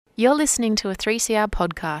You're listening to a 3CR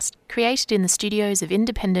podcast created in the studios of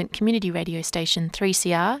independent community radio station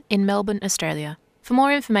 3CR in Melbourne, Australia. For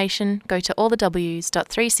more information, go to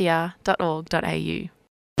allthews.3cr.org.au.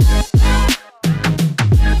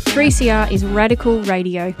 3CR is radical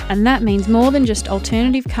radio, and that means more than just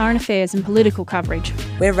alternative current affairs and political coverage.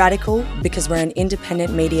 We're radical because we're an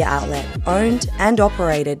independent media outlet, owned and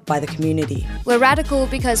operated by the community. We're radical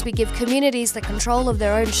because we give communities the control of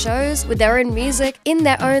their own shows, with their own music, in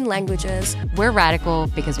their own languages. We're radical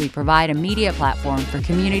because we provide a media platform for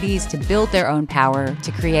communities to build their own power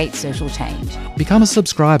to create social change. Become a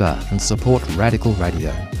subscriber and support Radical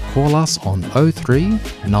Radio. Call us on 03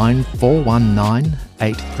 9419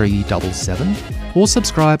 8377 or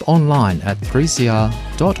subscribe online at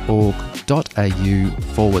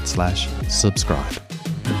 3cr.org.au/subscribe.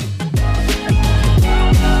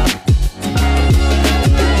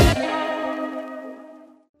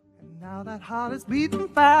 Now that heart is beating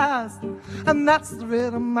fast, and that's the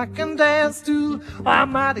rhythm I can dance to.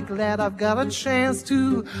 I'm mighty glad I've got a chance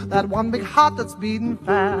to. That one big heart that's beating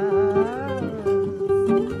fast.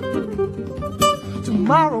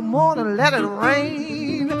 Tomorrow morning let it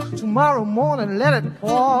rain, tomorrow morning let it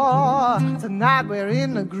pour. Tonight we're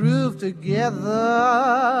in the groove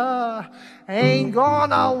together. Ain't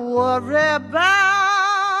gonna worry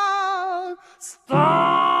about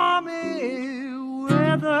stormy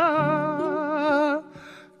weather.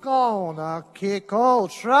 Gonna kick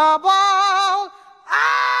old trouble out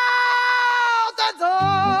the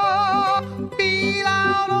door. Beat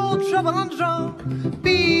out old trouble and drum.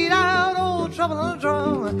 Beat out old trouble and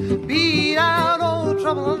drum. Beat out old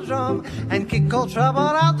trouble and drum. And kick old trouble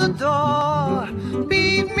out the door.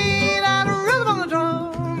 Beat me that rhythm on the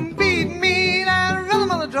drum. Beat me that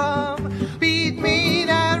rhythm on the drum. Beat me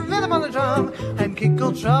that rhythm on the drum. And kick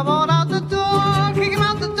old trouble out the door. Kick him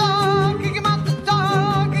out the door. Kick him out the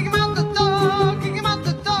door. Kick him out the door. Kick him out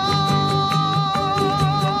the door.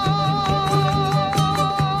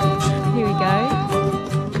 Here we go.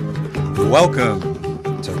 Welcome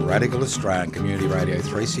to Radical Australian Community Radio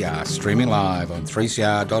 3CR, streaming live on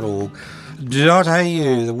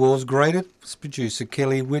 3cr.org.au. The world's greatest producer,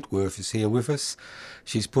 Kelly Whitworth, is here with us.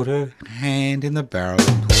 She's put her hand in the barrel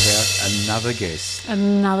and pulled out another guest.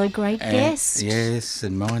 Another great guest. Yes,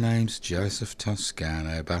 and my name's Joseph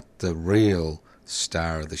Toscano, but the real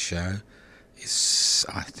star of the show is,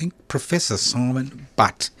 I think, Professor Simon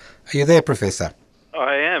Butt. Are you there, Professor?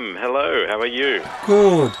 I am. Hello, how are you?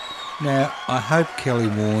 Good. Now, I hope Kelly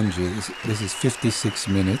warned you, this is 56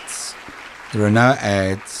 minutes. There are no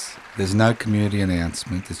ads, there's no community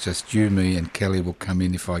announcement, it's just you, me and Kelly will come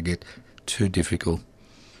in if I get too difficult.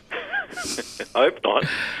 I hope not.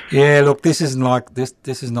 Yeah, look, this is not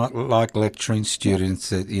like lecturing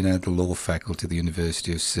students at, the law faculty at the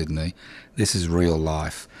University of Sydney. This is real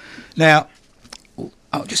life. Now,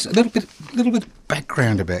 just a little bit of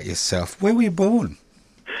background about yourself. Where were you born?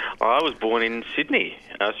 I was born in Sydney,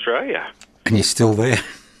 Australia. And you're still there?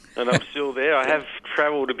 And I'm still there. I have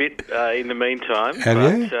travelled a bit in the meantime. Have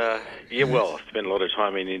you? Yeah, well, I've spent a lot of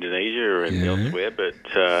time in Indonesia and elsewhere, but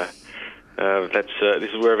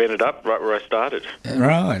this is where I've ended up, right where I started.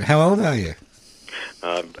 Right. How old are you?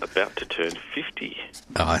 About to turn 50.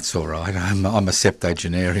 Oh, that's all right. I'm a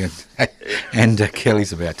septuagenarian, and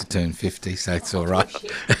Kelly's about to turn 50, so it's all right.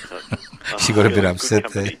 She got a bit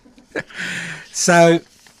upset there. So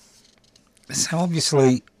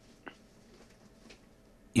obviously,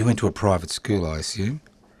 you went to a private school, I assume?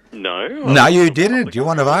 No. No, you didn't. You're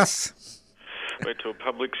one of us. Went to a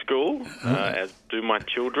public school, as do my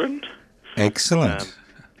children. Excellent.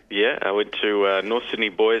 I went to North Sydney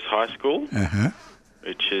Boys High School,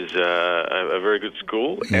 which is a very good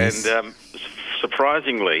school. Yes. And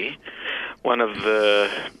surprisingly, one of the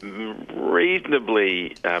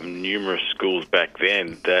reasonably numerous schools back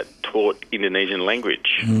then that taught Indonesian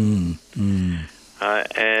language.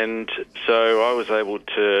 And so I was able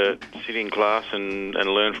to sit in class and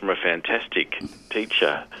learn from a fantastic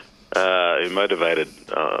teacher who motivated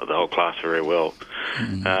the whole class very well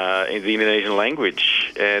in the Indonesian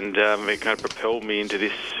language. And it kind of propelled me into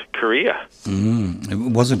this career. It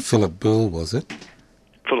wasn't Philip Bull, was it?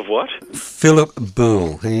 Full of what? Philip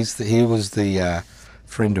Bull. He was the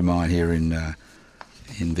friend of mine here in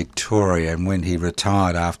Victoria, and when he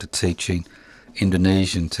retired after teaching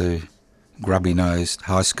Indonesian to grubby-nosed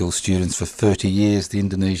high school students for 30 years, the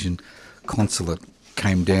Indonesian consulate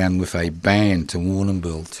came down with a band to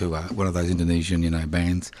Warrnambool, to one of those Indonesian,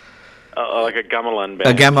 bands, Like a gamelan band.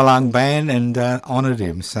 A gamelan band, and honoured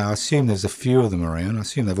him. So I assume there's a few of them around. I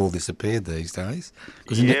assume they've all disappeared these days.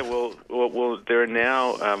 Yeah, well, there are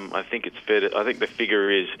now. I think it's fair. I think the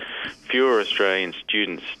figure is fewer Australian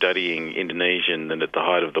students studying Indonesian than at the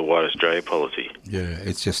height of the White Australia policy. Yeah,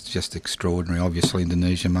 it's just extraordinary. Obviously,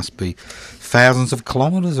 Indonesia must be thousands of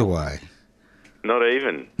kilometres away. Not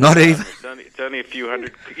even. Not even. It's only a few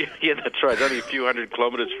hundred. Yeah, that's right. It's only a few hundred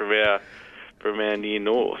kilometres from our near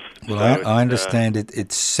north. Well, So I understand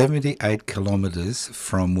it's 78 kilometres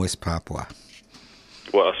from West Papua.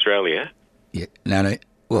 Well, Australia. Yeah, no.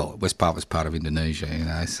 Well, West Papua's part of Indonesia,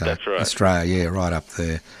 so that's right. Australia, yeah, right up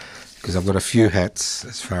there. Because I've got a few hats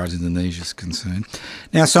as far as Indonesia's concerned.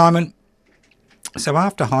 Now, Simon, so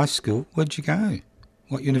after high school, where'd you go?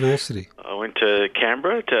 What university? I went to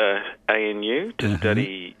Canberra, to ANU, to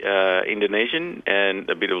study Indonesian and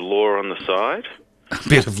a bit of law on the side. A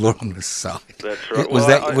bit of law on the side. That's right.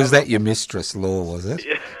 Was that your mistress, law, was it?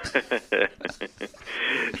 Yeah.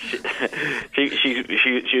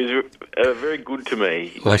 she was very good to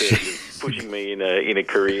me, pushing me in a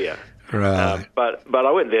career. Right. But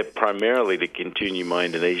I went there primarily to continue my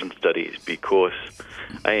Indonesian studies because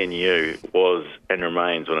ANU was and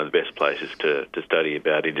remains one of the best places to study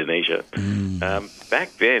about Indonesia.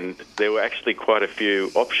 Back then, there were actually quite a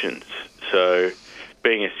few options. So,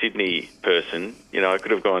 being a Sydney person, I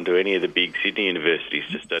could have gone to any of the big Sydney universities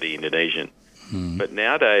to study Indonesian. But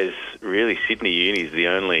nowadays, really, Sydney Uni is the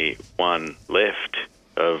only one left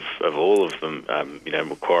of all of them.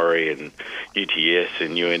 Macquarie and UTS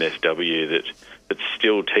and UNSW that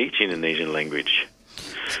still teach Indonesian language.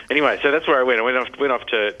 Anyway, so that's where I went. I went off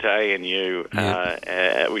to ANU,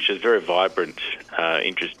 which is a very vibrant,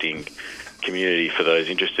 interesting community for those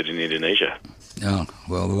interested in Indonesia. Oh,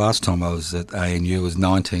 well, the last time I was at ANU was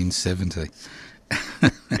 1970.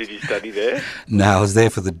 Did you study there? No, I was there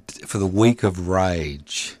for the Week of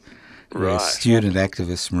Rage, where student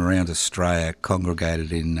activists from around Australia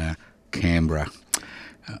congregated in Canberra.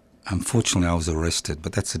 Unfortunately, I was arrested,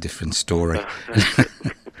 but that's a different story.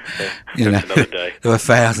 Another day. There were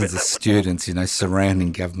thousands of students,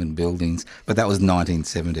 surrounding government buildings, but that was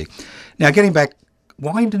 1970. Now, getting back,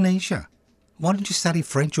 why Indonesia? Why didn't you study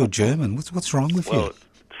French or German? What's wrong with you? Well,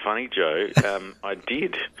 it's funny, Joe. I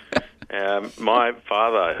did. My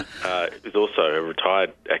father is also a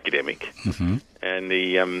retired academic, and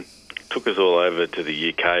he took us all over to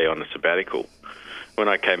the UK on a sabbatical. When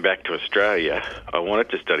I came back to Australia, I wanted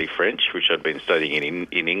to study French, which I'd been studying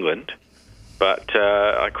in England, but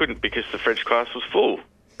I couldn't because the French class was full,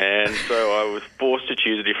 and so I was forced to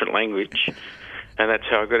choose a different language, and that's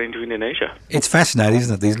how I got into Indonesia. It's fascinating,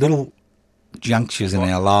 isn't it? These little junctures in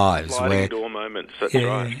our lives where door moments. That's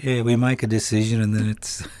right. Yeah, we make a decision and then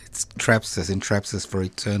it entraps us for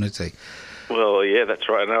eternity. Well, yeah, that's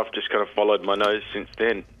right. And I've just kind of followed my nose since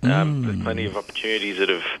then. There's plenty of opportunities that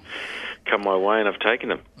have come my way, and I've taken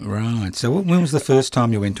them. Right. So, when was the first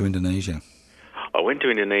time you went to Indonesia? I went to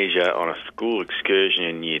Indonesia on a school excursion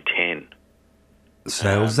in Year 10.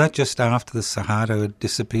 So was that just after the Suharto had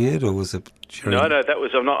disappeared, or was it during... No, that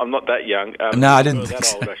was. I'm not that young. No, I didn't think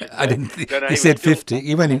so. I didn't think. You said 50.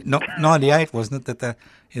 You went in 98, wasn't it? That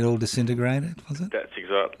it all disintegrated, was it? That's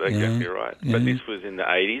exactly right. Yeah. But this was in the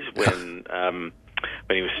 80s when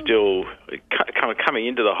he was still kind of coming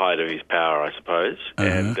into the height of his power, I suppose.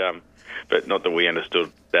 And but not that we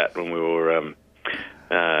understood that when we were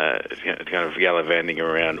kind of gallivanting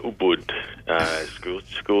around Ubud,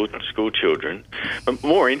 school children. But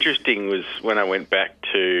more interesting was when I went back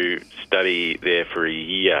to study there for a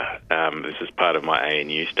year. This is part of my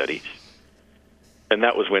ANU studies. And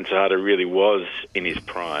that was when Suharto really was in his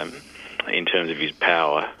prime in terms of his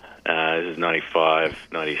power. This is 95,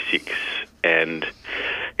 96. And,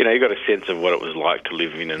 you got a sense of what it was like to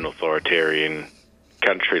live in an authoritarian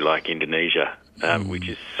country like Indonesia, which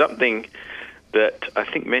is something that I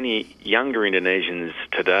think many younger Indonesians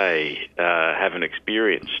today haven't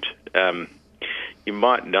experienced. You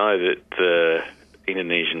might know that the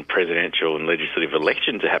Indonesian presidential and legislative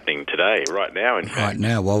elections are happening today, right now, in fact. Right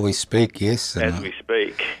now, while we speak, yes. As we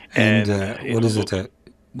speak. And what is it?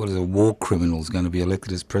 What is a war criminal is going to be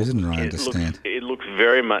elected as president, I understand? It looks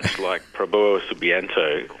very much like Prabowo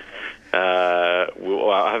Subianto. No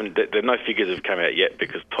figures have come out yet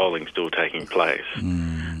because polling's still taking place.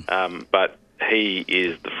 But he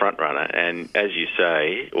is the front runner, and as you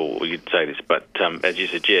say, or you'd say this, but as you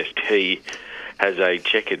suggest, he has a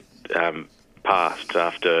checkered past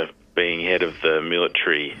after being head of the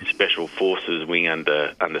military special forces wing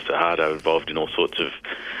under Suharto,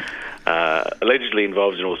 allegedly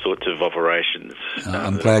involved in all sorts of operations.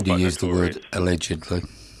 I'm glad you used the word allegedly.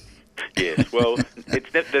 Yes, well,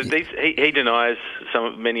 He denies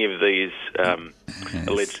many of these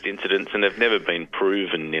alleged incidents, and they've never been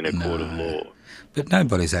proven in a court of law. But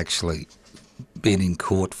nobody's actually been in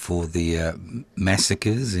court for the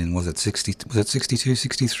massacres in, was it 62,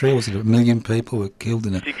 63? Was it 1 million people were killed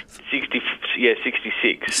in it?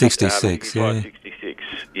 66. 66, yeah. 66.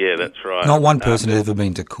 Yeah, that's right. Not one person has ever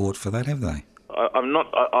been to court for that, have they?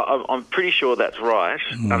 I'm pretty sure that's right.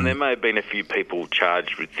 There may have been a few people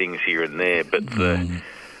charged with things here and there, but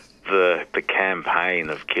the campaign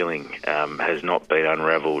of killing has not been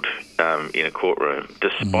unravelled in a courtroom,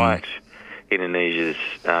 despite Indonesia's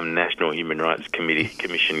National Human Rights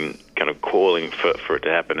Commission kind of calling for it to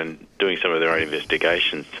happen and doing some of their own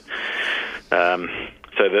investigations.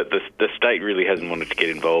 So the state really hasn't wanted to get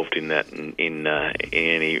involved in that in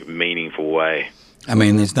any meaningful way. I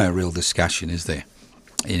mean, there's no real discussion, is there,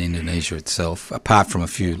 in Indonesia itself, apart from a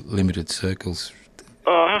few limited circles?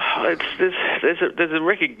 There's a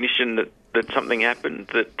recognition that something happened,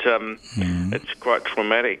 that it's quite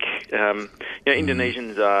traumatic.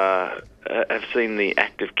 Indonesians have seen the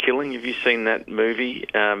act of killing. Have you seen that movie?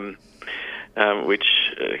 Which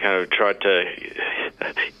kind of tried to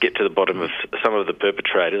get to the bottom of some of the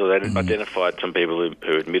perpetrators, or they identified some people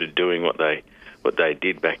who admitted doing what they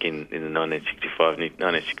did back in the 1965,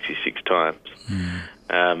 1966 times.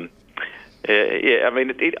 I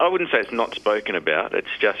wouldn't say it's not spoken about.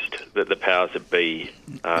 It's just that the powers that be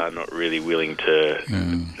are not really willing to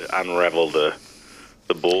unravel the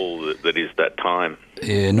ball that is that time.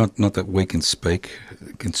 Yeah, not that we can speak,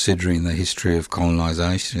 considering the history of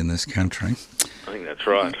colonisation in this country. I think that's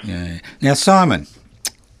right. Yeah. Now, Simon.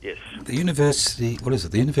 Yes. The University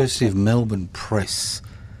of Melbourne Press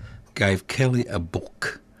gave Kelly a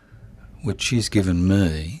book, which she's given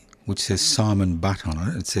me, which says Simon Butt on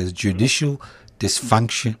it. It says Judicial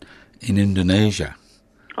Dysfunction in Indonesia.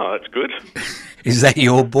 Oh, that's good. Is that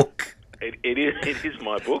your book? It is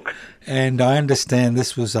my book. And I understand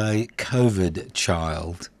this was a COVID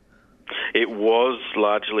child. It was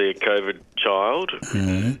largely a COVID child.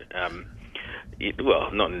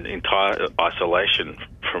 Not in entire isolation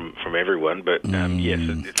from everyone, but yes,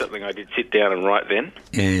 it's something I did sit down and write then.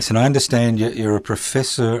 Yes, and I understand you're a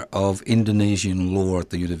professor of Indonesian law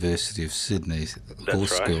at the University of Sydney Law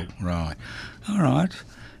School. Right. All right.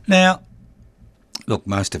 Now, look,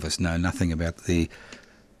 most of us know nothing about the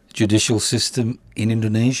judicial system in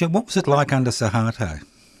Indonesia. What was it like under Suharto?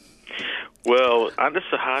 Well, under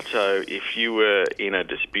Suharto, if you were in a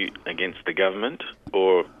dispute against the government,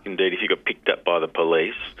 or indeed if you got picked up by the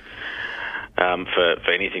police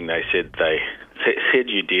for anything they said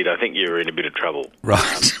you did, I think you were in a bit of trouble.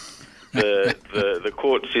 Right. The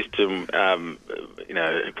court system,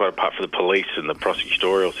 quite apart from the police and the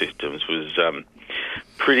prosecutorial systems, was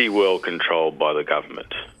pretty well controlled by the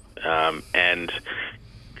government, and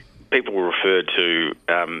people referred to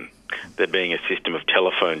there being a system of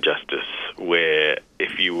telephone justice, where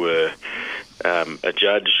if you were a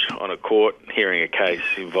judge on a court hearing a case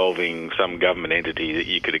involving some government entity, that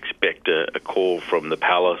you could expect a call from the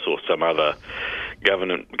palace or some other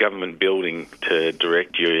government building to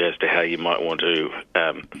direct you as to how you might want to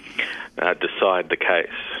decide the case.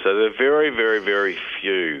 So there are very, very, very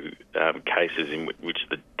few cases in which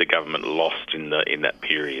the government lost in that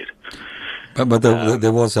period. But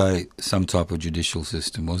there was some type of judicial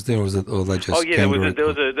system, was there, or they just? Oh yeah, there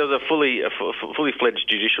was a fully fledged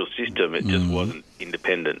judicial system. It just wasn't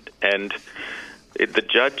independent, and the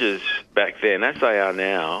judges back then, as they are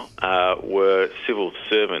now, were civil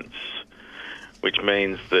servants, which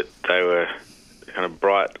means that they were kind of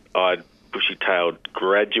bright-eyed, bushy-tailed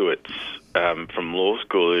graduates from law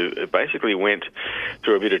school who basically went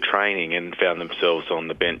through a bit of training and found themselves on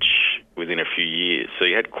the bench within a few years. So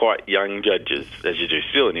you had quite young judges, as you do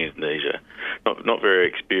still in Indonesia, not very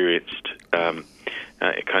experienced, kind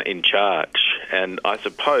of in charge. And I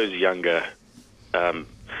suppose younger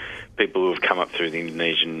people who have come up through the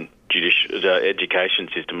Indonesian judicial education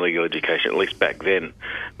system, legal education, at least back then,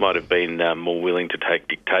 might have been more willing to take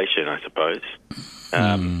dictation, I suppose.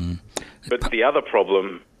 But the other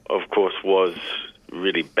problem, of course, was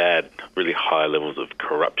really bad, really high levels of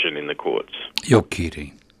corruption in the courts. You're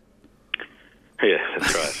kidding. Yeah,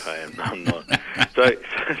 that's right. I am. I'm not. So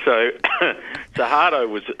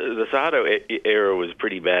the Suharto era was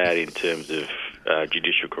pretty bad in terms of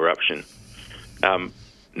judicial corruption.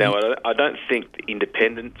 Now, I don't think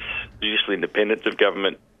judicial independence of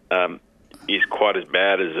government is quite as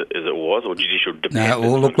bad as it was, or judicial dependence. No,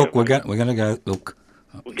 well, look, we're going to go. Look,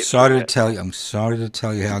 I'm sorry to tell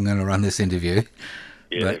you how I'm going to run this interview.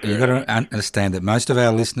 But you've got to understand that most of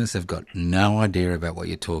our listeners have got no idea about what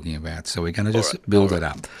you're talking about, so we're going to just build it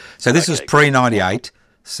up. So this was pre-98.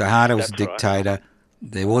 Suharto was a dictator. Right.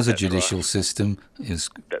 There was a judicial system. It was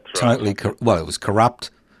totally it was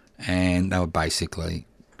corrupt, and they were basically,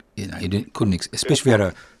 you couldn't, especially if you had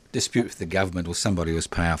a dispute with the government or somebody who was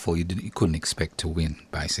powerful, you couldn't expect to win,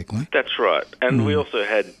 basically. That's right. And we also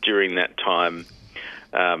had, during that time,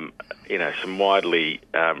 some widely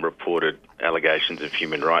reported allegations of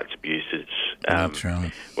human rights abuses. That's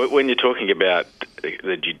right. When you're talking about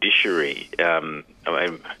the judiciary, I'm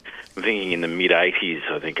thinking in the mid-'80s,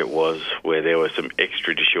 I think it was, where there was some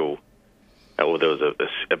extrajudicial, or there was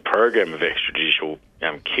a program of extrajudicial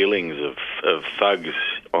killings of thugs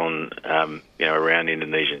on, around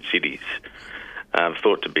Indonesian cities,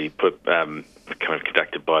 thought to be kind of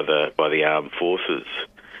conducted by the armed forces.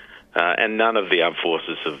 And none of the armed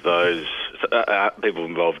forces of those people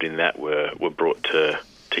involved in that were brought to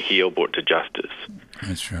heel, brought to justice.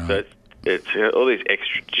 That's right. So it's all these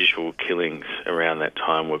extrajudicial killings around that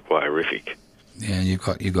time were quite horrific. Yeah, you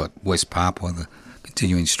got West Papua, the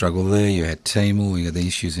continuing struggle there. You had Timor. You had the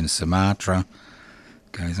issues in Sumatra.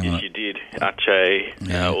 Yes, you did.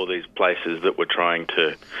 Aceh, all these places that were trying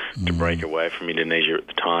to break away from Indonesia at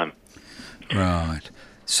the time. Right.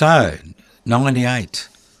 So, 98.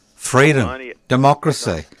 Freedom,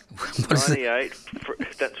 democracy. 98,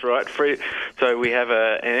 that's right. So we have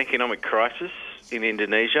an economic crisis in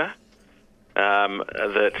Indonesia.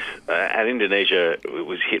 And Indonesia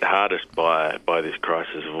was hit hardest by this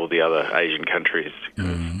crisis of all the other Asian countries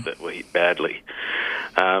that were hit badly.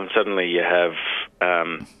 Suddenly you have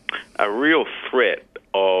a real threat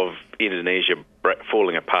of Indonesia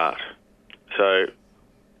falling apart. So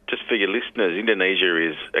just for your listeners,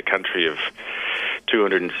 Indonesia is a country of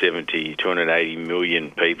 280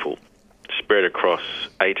 million people spread across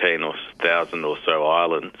 18,000 or so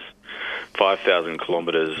islands, 5,000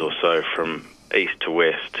 kilometres or so from east to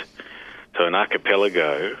west. So an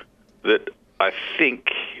archipelago that I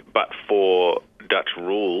think, but for Dutch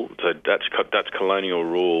rule, so Dutch colonial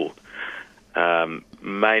rule,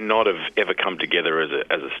 may not have ever come together as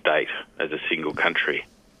a state, as a single country.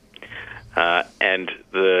 And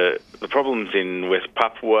the problems in West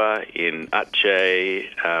Papua, in Aceh,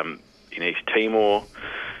 in East Timor,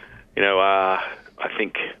 are, I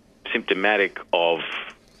think, symptomatic of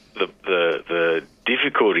the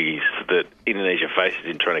difficulties that Indonesia faces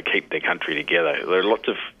in trying to keep their country together. There are lots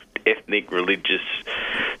of ethnic, religious,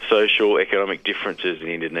 social, economic differences in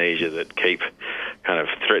Indonesia that keep kind of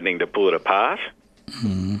threatening to pull it apart.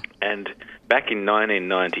 Mm-hmm. And back in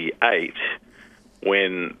 1998,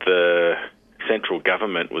 when the central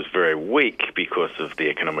government was very weak because of the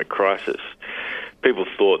economic crisis, people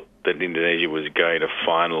thought that Indonesia was going to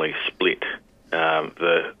finally split.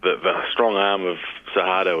 The strong arm of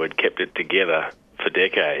Suharto had kept it together for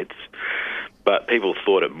decades, but people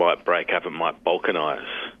thought it might break up, it might balkanise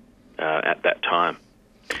at that time.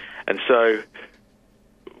 And so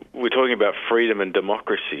we're talking about freedom and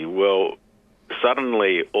democracy. Well,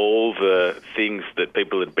 suddenly all the things that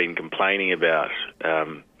people had been complaining about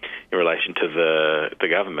in relation to the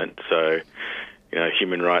government, so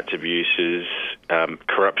human rights abuses,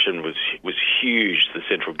 corruption was huge. The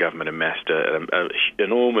central government amassed an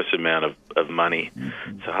enormous amount of money.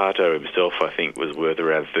 Mm-hmm. Suharto himself, I think, was worth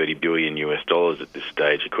around $30 billion at this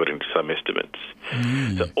stage, according to some estimates.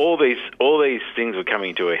 Mm. So all these things were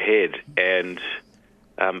coming to a head, and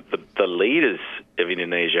the leaders of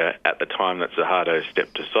Indonesia at the time that Suharto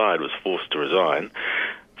stepped aside, was forced to resign,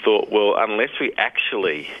 thought, well, unless we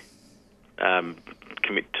actually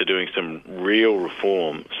commit to doing some real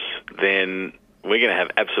reforms, then we're going to have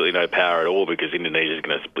absolutely no power at all, because Indonesia is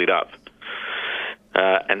going to split up.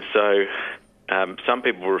 And so some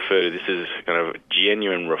people refer to this as kind of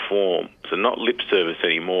genuine reform, so not lip service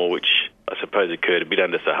anymore, which I suppose occurred a bit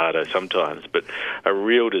under Suharto sometimes, but a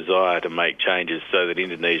real desire to make changes so that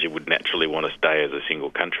Indonesia would naturally want to stay as a single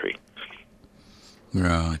country.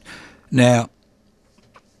 Right. Now,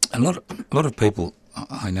 a lot of people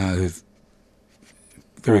I know who've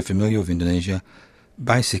very familiar with Indonesia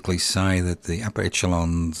basically say that the upper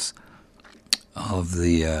echelons of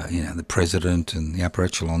the president and the upper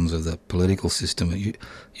echelons of the political system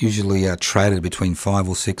usually are traded between 5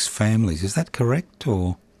 or 6 families. Is that correct,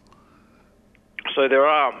 or? So there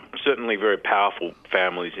are certainly very powerful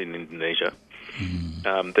families in Indonesia.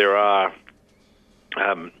 Mm. There are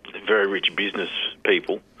very rich business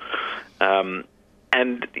people.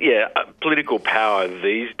 And, political power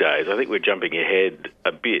these days, I think we're jumping ahead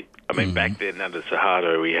a bit. I mean, back then under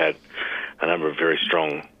Suharto, we had a number of very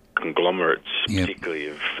strong conglomerates, particularly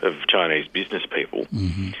of Chinese business people.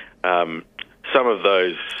 Mm-hmm. some of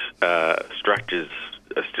those structures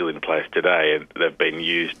are still in place today, and they've been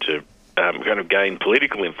used to kind of gain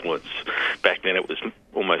political influence. Back then it was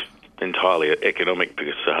almost entirely economic,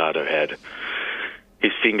 because Suharto had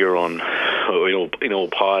his finger on in all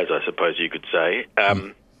pies, I suppose you could say.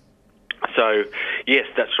 So, yes,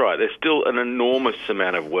 that's right. There's still an enormous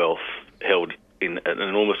amount of wealth held in an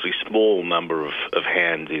enormously small number of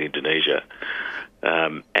hands in Indonesia.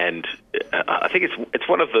 And I think it's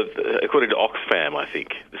one of the, according to Oxfam, I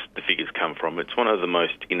think the figures come from, it's one of the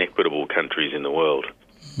most inequitable countries in the world.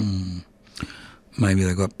 Maybe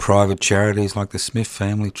they've got private charities like the Smith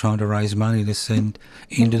family trying to raise money to send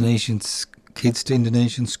kids to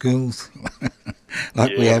Indonesian schools,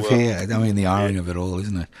 like we have here. I mean, the irony of it all,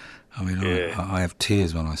 isn't it? I mean, I have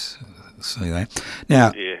tears when I see that.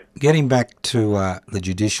 Now, getting back to the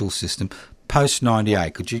judicial system,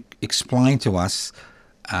 post-98, could you explain to us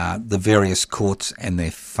the various courts and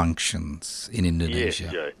their functions in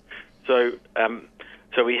Indonesia? Yes, Joe.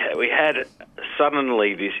 So we had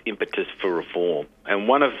suddenly this impetus for reform, and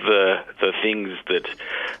one of the things that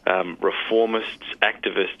reformists,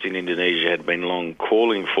 activists in Indonesia had been long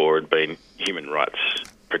calling for had been human rights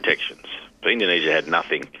protections. So Indonesia had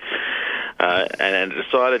nothing, and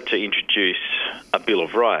decided to introduce a Bill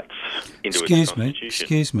of Rights into its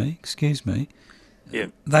constitution. Excuse me. Yeah.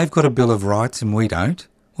 They've got a Bill of Rights and we don't.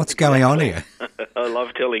 What's going on here? I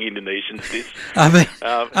love telling Indonesians this.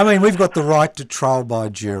 I mean, we've got the right to trial by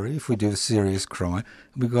jury if we do a serious crime.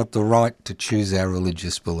 We've got the right to choose our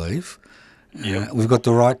religious belief. We've got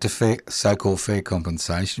the right to so-called fair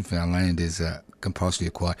compensation if our land is compulsory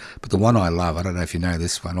acquired. But the one I love, I don't know if you know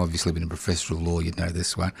this one, obviously being a professor of law, you'd know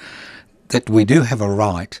this one, that we do have a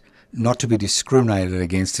right not to be discriminated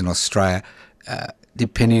against in Australia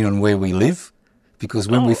depending on where we live. Because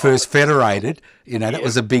when we first federated, that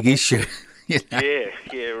was a big issue.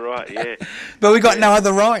 Right. But we got no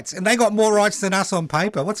other rights, and they got more rights than us on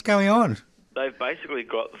paper. What's going on? They've basically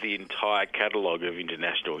got the entire catalogue of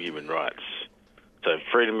international human rights. So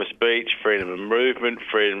freedom of speech, freedom of movement,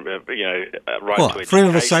 freedom of, right to education. Freedom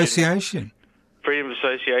of association. Freedom of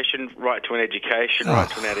association, right to an education, right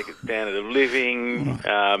to an adequate standard of living,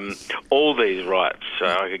 all these rights. So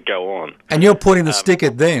I could go on. And you're pointing the stick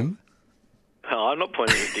at them. I'm not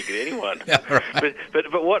pointing the stick at anyone. Right.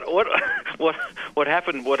 But what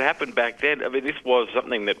happened back then? I mean, this was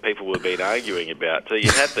something that people were been arguing about. So you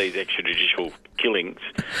had these extrajudicial killings.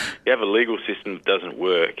 You have a legal system that doesn't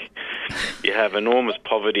work. You have enormous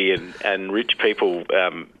poverty and rich people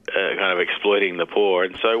kind of exploiting the poor.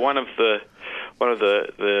 And so one of the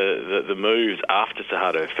moves after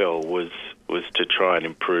Suharto fell was to try and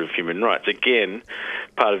improve human rights. Again,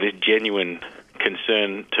 part of this genuine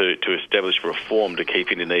concern to establish reform to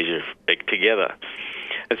keep Indonesia together.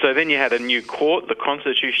 And so then you had a new court, the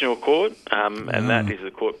Constitutional Court, and that is the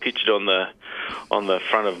court pictured on the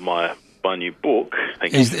front of my new book.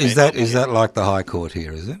 Is that like the High Court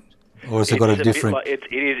here, is it? Or has it got a different...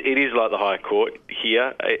 It is like the High Court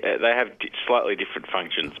here. They have slightly different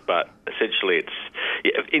functions, but essentially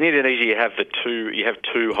in Indonesia you have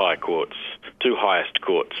two high courts, two highest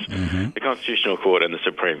courts, the Constitutional Court and the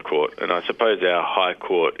Supreme Court. And I suppose our High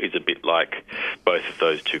Court is a bit like both of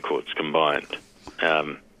those two courts combined.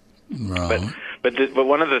 Right. But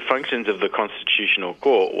one of the functions of the Constitutional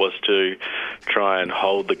Court was to try and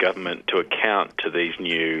hold the government to account to these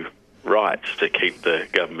new rights, to keep the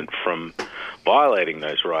government from violating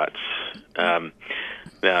those rights.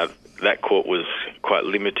 Now, that court was quite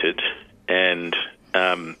limited and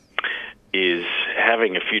is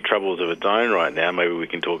having a few troubles of its own right now. Maybe we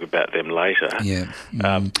can talk about them later. Yeah.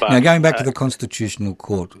 But, now, going back to the Constitutional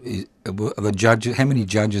Court, how many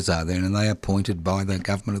judges are there, and are they appointed by the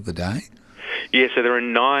government of the day? Yeah, so there are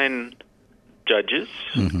 9 judges,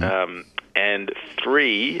 and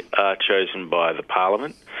 3 are chosen by the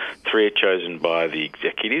Parliament, 3 are chosen by the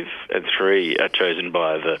Executive, and 3 are chosen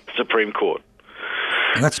by the Supreme Court.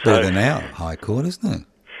 And that's better than our High Court, isn't it?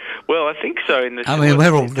 Well, I think so.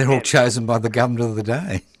 They're all chosen by the government of the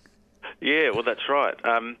day. Yeah, well, that's right.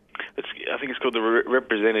 I think it's called the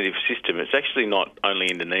representative system. It's actually not only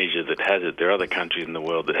Indonesia that has it. There are other countries in the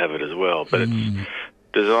world that have it as well. But it's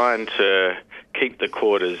designed to keep the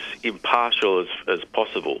court as impartial as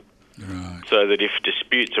possible. Right. So that if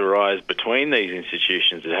disputes arise between these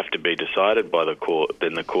institutions that have to be decided by the court,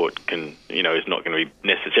 then the court can, is not going to be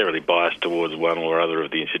necessarily biased towards one or other of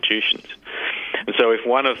the institutions. And so if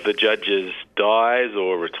one of the judges dies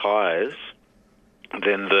or retires,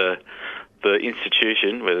 then the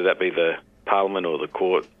institution, whether that be the Parliament or the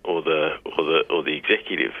court or the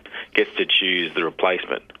executive gets to choose the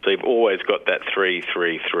replacement. So you've always got that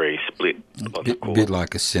 3-3-3 split. A bit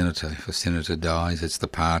like a senator. If a senator dies, it's the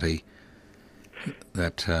party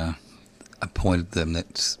that appointed them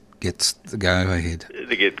that gets the go-ahead.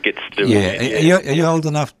 Gets the yeah. Are you old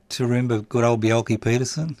enough to remember good old Bjelke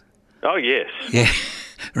Peterson? Oh, yes. Yeah.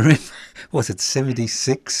 Remember, was it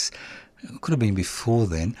 76? It could have been before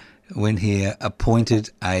then, when he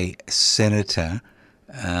appointed a senator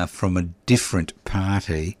from a different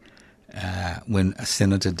party when a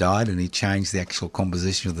senator died, and he changed the actual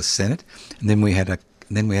composition of the Senate. And then we had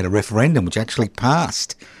a referendum which actually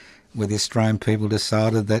passed, where the Australian people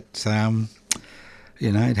decided that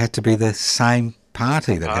it had to be the same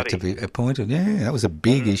party that had to be appointed. Yeah, that was a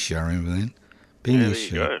big issue. I remember then. Big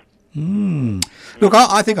issue. There you go. Look,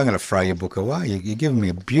 I think I'm going to throw your book away. You're giving me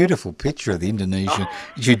a beautiful picture of the Indonesian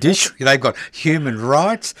judiciary. They've got human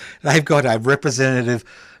rights. They've got a representative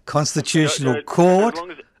constitutional court.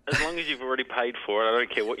 As long as you've already paid for it, I don't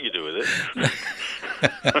care what you do with it.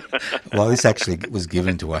 Well, this actually was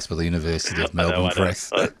given to us by the University of Melbourne Press.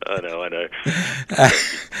 I know.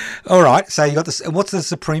 All right, so you got this. What's the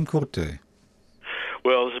Supreme Court do?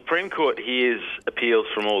 Well, the Supreme Court hears appeals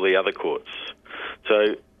from all the other courts.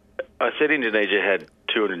 So I said Indonesia had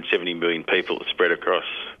 270 million people spread across,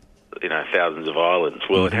 thousands of islands.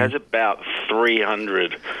 Well, It has about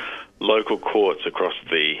 300 local courts across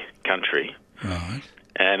the country. Right.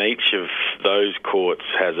 And each of those courts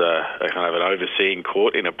has a kind of an overseeing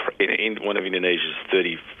court in one of Indonesia's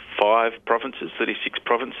 36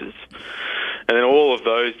 provinces. And then all of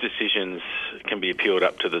those decisions can be appealed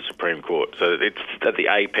up to the Supreme Court. So it's at the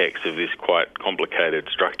apex of this quite complicated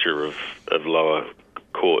structure of lower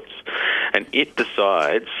courts. And it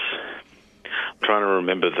decides, I'm trying to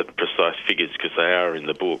remember the precise figures because they are in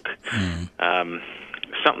the book,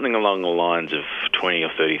 something along the lines of 20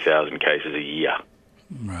 or 30,000 cases a year.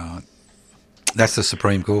 Right. That's the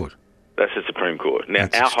Supreme Court. That's the Supreme Court. Now,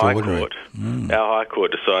 That's our High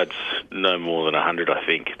Court decides no more than 100, I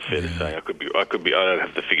think. It's fair to say. I don't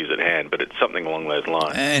have the figures at hand, but it's something along those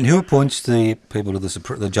lines. And who appoints the people to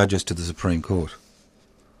the judges to the Supreme Court?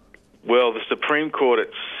 Well, the Supreme Court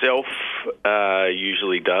itself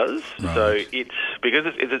usually does. Right. So it's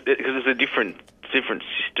because it's a different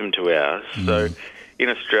system to ours. So in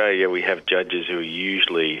Australia, we have judges who are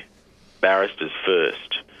usually barristers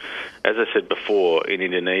first. As I said before, in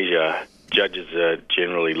Indonesia, judges are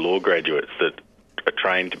generally law graduates that are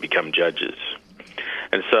trained to become judges.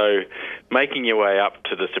 And so making your way up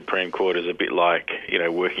to the Supreme Court is a bit like,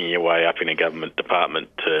 working your way up in a government department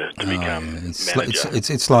to become manager.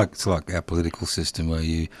 It's like our political system, where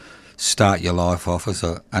you start your life off as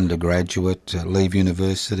an undergraduate, leave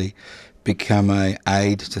university, become an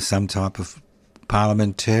aide to some type of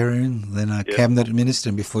parliamentarian, then a cabinet minister,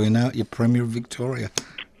 and before you know it, you're Premier of Victoria.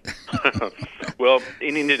 Well,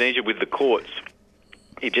 in Indonesia with the courts,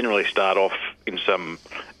 you generally start off in some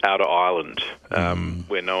outer island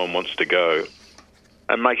where no one wants to go,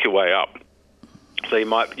 and make your way up. So you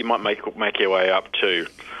might make your way up to,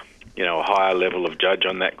 a higher level of judge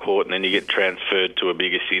on that court, and then you get transferred to a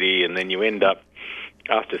bigger city, and then you end up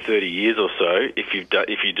after 30 years or so, if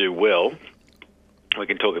you do well. We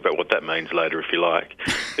can talk about what that means later if you like.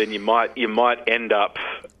 Then you might end up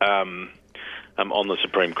on the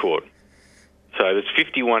Supreme Court. So there's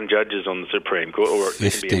 51 judges on the Supreme Court, or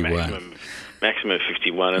it can be a maximum of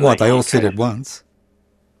 51. And what, they all sit at once?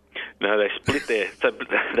 No, they split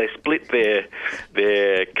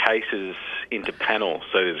their cases into panels.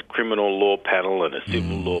 So there's a criminal law panel and a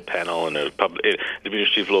civil law panel and an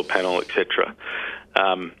administrative law panel, etc.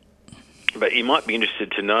 But you might be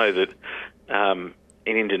interested to know that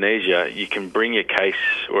in Indonesia, you can bring a case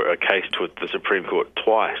to the Supreme Court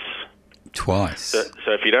twice. Twice. So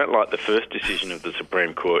if you don't like the first decision of the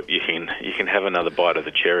Supreme Court, you can have another bite of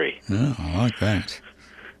the cherry. Oh, I like that.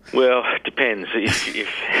 Well, it depends.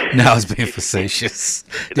 If no, I was being facetious.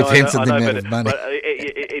 Depends on the amount of money. But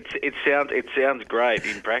it sounds great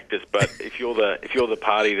in practice. But if you're the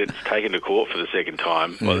party that's taken to court for the second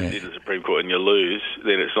time, in the Supreme Court, and you lose,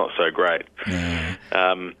 then it's not so great. Yeah.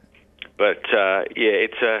 It's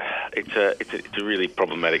a really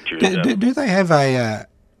problematic jurisdiction. Do they have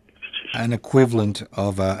an equivalent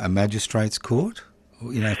of a magistrate's court,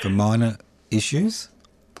 for minor issues?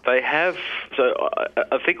 They have. So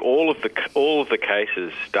I think all of the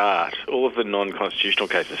cases start. All of the non-constitutional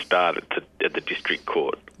cases start at the district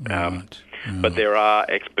court. Right. But there are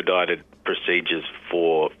expedited procedures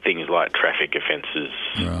for things like traffic offences,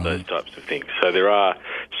 those types of things. So there are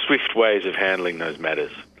swift ways of handling those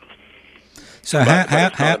matters. So how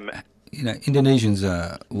Indonesians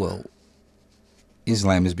are,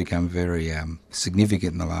 Islam has become very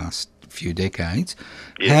significant in the last few decades.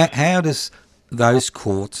 Yes. How does those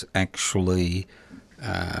courts actually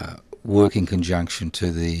work in conjunction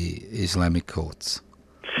to the Islamic courts?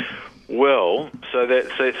 Well,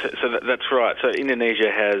 that's right. So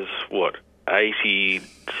Indonesia has,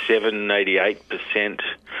 88%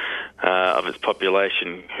 of its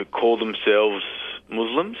population who call themselves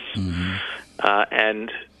Muslims. Mm-hmm.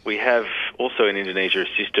 And we have also in Indonesia a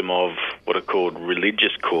system of what are called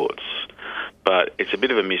religious courts. But it's a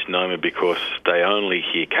bit of a misnomer because they only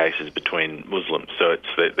hear cases between Muslims. So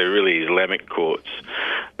they're really Islamic courts.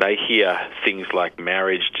 They hear things like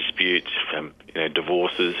marriage disputes,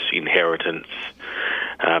 divorces, inheritance,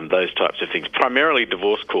 those types of things. Primarily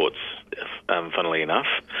divorce courts, funnily enough.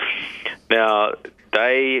 Now,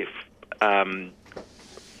 they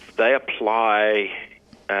apply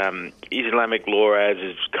Islamic law as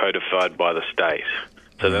is codified by the state.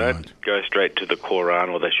 So they don't go straight to the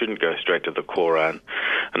Quran, or they shouldn't go straight to the Quran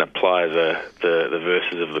and apply the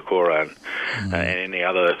verses of the Quran and any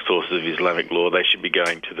other sources of Islamic law. They should be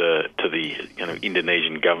going to the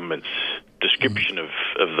Indonesian government's description of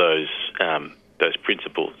those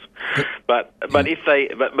principles. But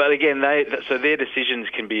again, so their decisions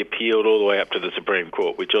can be appealed all the way up to the Supreme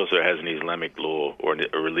Court, which also has an Islamic law or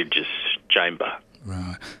a religious chamber.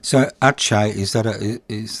 Right. So Aceh, is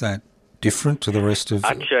that different to the rest of...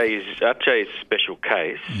 Aceh is a special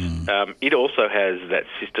case. It also has that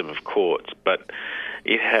system of courts, but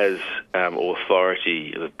it has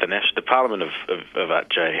authority. The Parliament of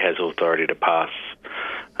Aceh has authority to pass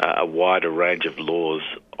a wider range of laws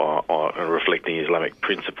on reflecting Islamic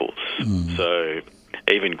principles. So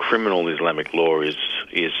even criminal Islamic law is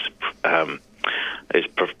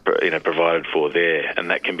provided for there,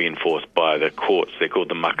 and that can be enforced by the courts. They're called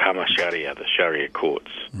the Mahkamah Sharia, the Sharia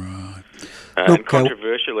courts. Right. And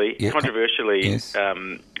controversially, yes.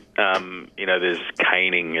 There's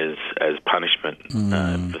caning as punishment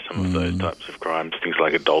for some of those types of crimes, things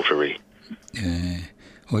like adultery. Yeah.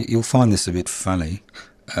 Well, you'll find this a bit funny.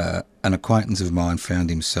 An acquaintance of mine found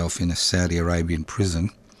himself in a Saudi Arabian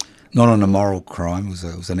prison, not on a moral crime, it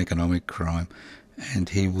was an economic crime, and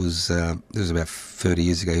he was, this was about 30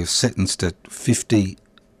 years ago, he was sentenced to 50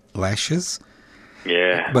 lashes.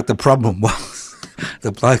 Yeah. But the problem was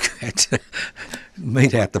the bloke had to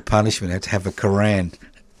mete out the punishment, had to have a Quran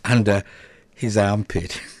under his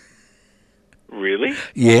armpit. Really?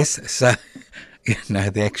 Yes, so,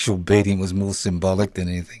 the actual beating was more symbolic than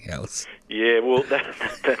anything else. Yeah, well,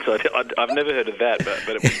 I've never heard of that,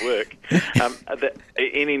 but it would work.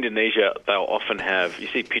 In Indonesia, they'll often have, you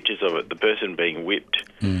see pictures of it, the person being whipped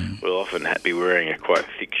will often be wearing a quite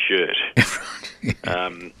thick shirt.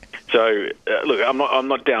 Look, I'm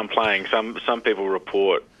not downplaying. Some people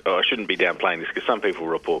report, I shouldn't be downplaying this, because some people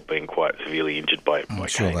report being quite severely injured by I'm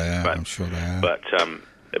sure they are.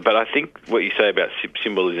 But I think what you say about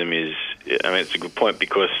symbolism is, it's a good point,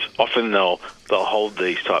 because often they'll hold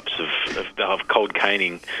these types of they'll have cold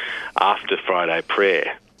caning after Friday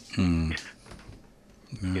prayer. In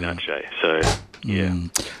Aceh. So, yeah.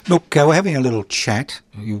 Look, we're having a little chat.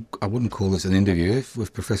 I wouldn't call this an interview,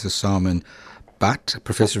 with Professor Simon-butt,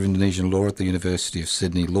 Professor of Indonesian Law at the University of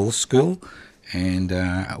Sydney Law School, and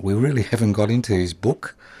we really haven't got into his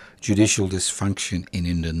book, Judicial Dysfunction in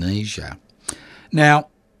Indonesia. Now,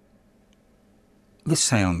 this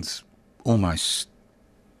sounds almost,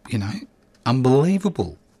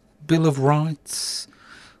 unbelievable. Bill of Rights,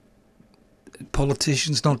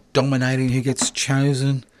 politicians not dominating who gets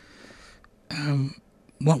chosen.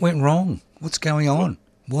 What went wrong? What's going on?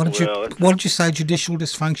 Why did you say judicial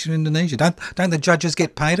dysfunction in Indonesia? Don't the judges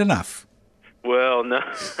get paid enough? Well, no,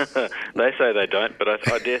 they say they don't, but I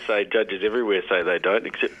dare say judges everywhere say they don't,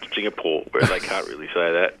 except Singapore, where they can't really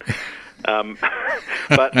say that.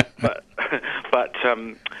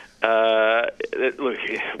 Look,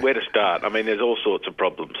 where to start? There's all sorts of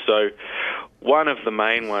problems. So, one of the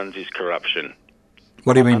main ones is corruption.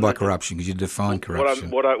 What do you mean by corruption? Could you define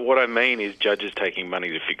corruption? What I mean is judges taking money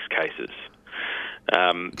to fix cases.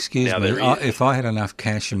 Excuse me, if I had enough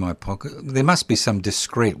cash in my pocket, there must be some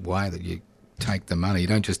discreet way that you take the money. You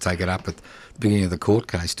don't just take it up at the beginning of the court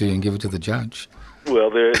case, do you, and give it to the judge?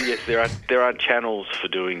 Well, there are channels for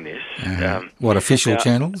doing this. Official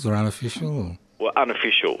channels or unofficial? Or? Well,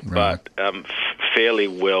 unofficial, right. but fairly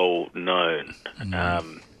well known.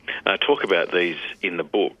 I talk about these in the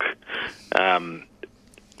book.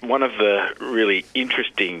 One of the really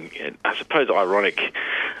interesting, I suppose ironic,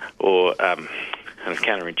 or kind of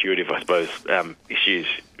counterintuitive, I suppose, issues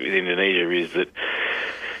with Indonesia is that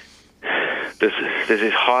there's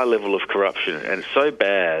this high level of corruption, and it's so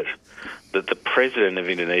bad that the president of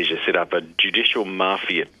Indonesia set up a judicial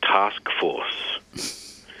mafia task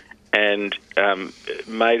force, and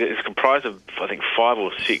it's comprised of, I think, 5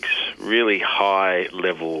 or 6 really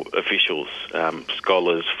high-level officials,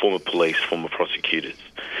 scholars, former police, former prosecutors.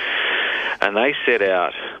 And they set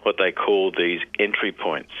out what they call these entry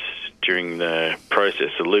points during the process,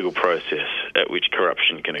 the legal process, at which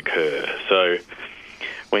corruption can occur. So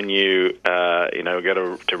when you,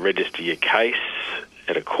 go to register your case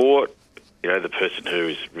at a court, the person who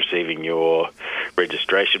is receiving your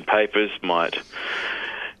registration papers might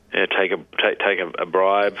take a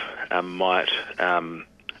bribe, might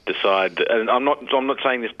decide. And I'm not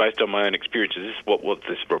saying this based on my own experiences. This is what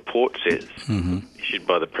this report says, issued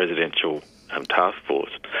by the presidential task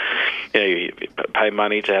force. You pay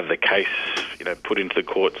money to have the case, put into the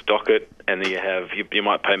court's docket, and then you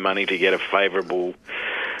might pay money to get a favourable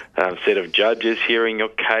set of judges hearing your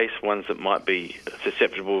case, ones that might be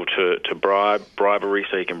susceptible to bribery,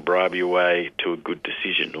 so you can bribe your way to a good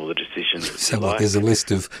decision, or the decision that So you like. There's a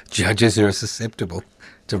list of judges who are susceptible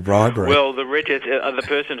to bribery? Well, the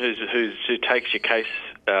person who takes your case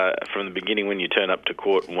from the beginning when you turn up to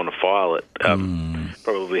court and want to file it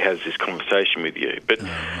probably has this conversation with you. But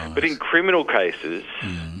in criminal cases,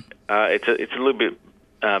 it's a little bit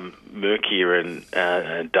murkier and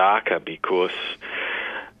darker, because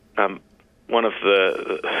one of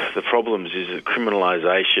the problems is the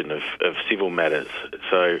criminalisation of civil matters.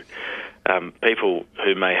 So people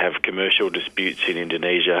who may have commercial disputes in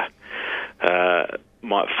Indonesia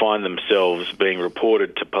might find themselves being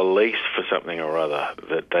reported to police for something or other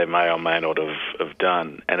that they may or may not have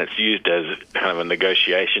done, and it's used as kind of a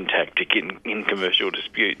negotiation tactic in commercial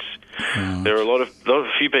disputes. There are a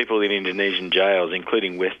few people in Indonesian jails,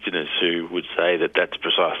 including Westerners, who would say that that's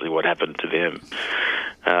precisely what happened to them.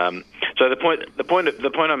 So the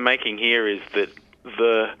point I'm making here is that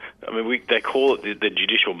they call it the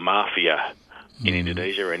judicial mafia in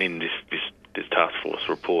Indonesia and in this task force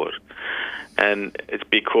report. And it's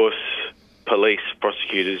because police,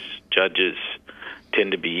 prosecutors, judges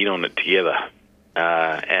tend to be in on it together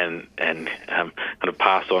and kind of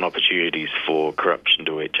pass on opportunities for corruption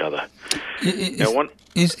to each other.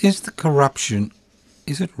 Is the corruption,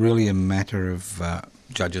 is it really a matter of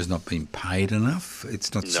judges not being paid enough?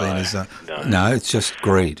 It's not seen as no, it's just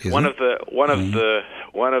greed, isn't it?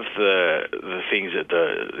 One of the things that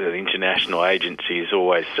the international agencies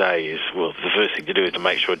always say is, well, the first thing to do is to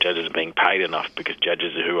make sure judges are being paid enough, because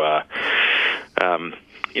judges who are,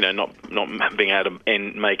 not being able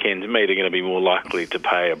to make ends meet are going to be more likely to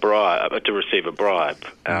pay a bribe, to receive a bribe.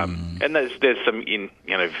 And there's some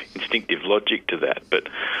instinctive logic to that. But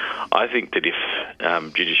I think that if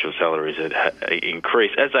judicial salaries had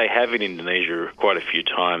increased, as they have in Indonesia quite a few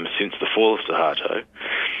times since the fall of Suharto,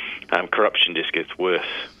 corruption just gets worse.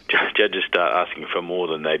 Judges start asking for more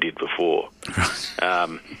than they did before.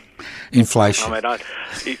 Inflation. That's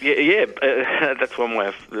one way,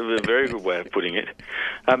 a very good way of putting it.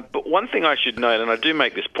 But one thing I should note, and I do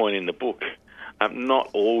make this point in the book, not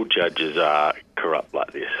all judges are corrupt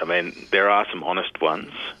like this. I mean, there are some honest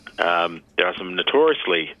ones. There are some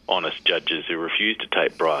notoriously honest judges who refuse to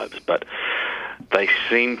take bribes, but they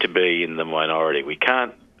seem to be in the minority. We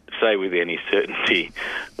can't say with any certainty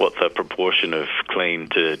what the proportion of clean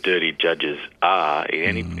to dirty judges are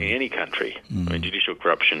in any country. I mean, judicial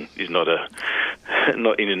corruption is not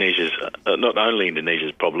Indonesia's, not only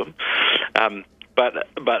Indonesia's problem. But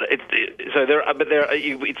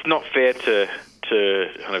it's not fair to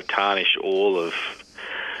kind of tarnish all of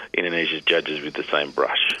Indonesia's judges with the same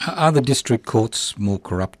brush. Are the district courts more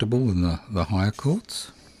corruptible than the higher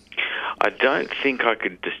courts? I don't think I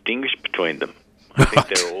could distinguish between them. I think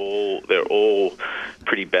they're all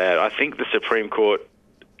pretty bad. I think the Supreme Court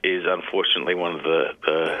is unfortunately one of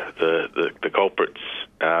the culprits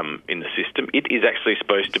in the system. It is actually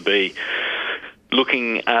supposed to be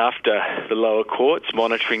looking after the lower courts,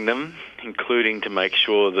 monitoring them, including to make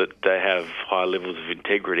sure that they have high levels of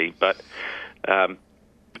integrity. But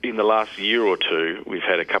in the last year or two, we've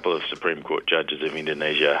had a couple of Supreme Court judges of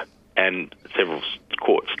Indonesia and several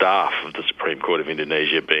court staff of the Supreme Court of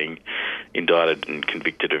Indonesia being indicted and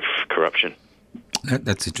convicted of corruption.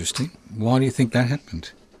 That's interesting. Why do you think that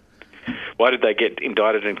happened? Why did they get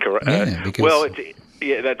indicted and corrupted? Because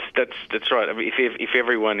that's right. I mean, if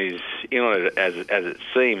everyone is in on it as it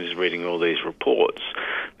seems, reading all these reports,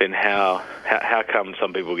 then how come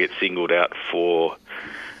some people get singled out for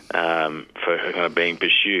kind of being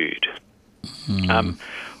pursued?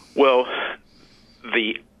 Well,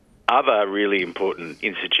 the other really important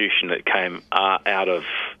institution that came out of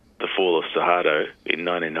the fall of Suharto in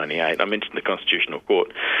 1998, I mentioned the Constitutional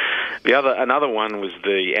Court, Another one was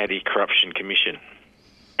the Anti-Corruption Commission.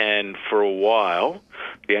 And for a while,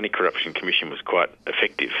 the Anti-Corruption Commission was quite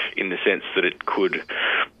effective in the sense that it could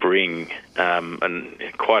bring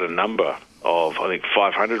quite a number of, I think,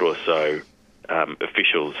 500 or so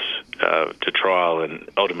officials to trial, and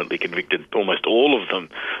ultimately convicted almost all of them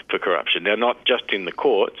for corruption. Now, not just in the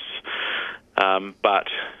courts, but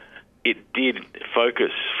it did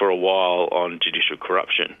focus for a while on judicial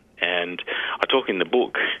corruption. And I talk in the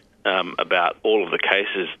book about all of the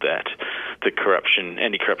cases that the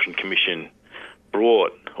Anti-Corruption Commission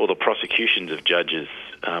brought, or the prosecutions of judges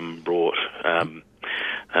brought.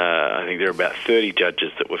 I think there are about 30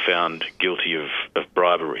 judges that were found guilty of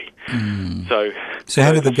bribery. So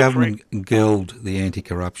how did the government gild the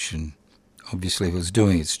anti-corruption? Obviously, if it was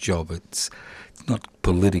doing its job, it's not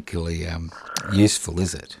politically useful,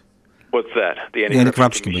 is it? What's that? The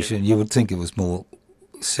Anti-Corruption Commission. You would think it was more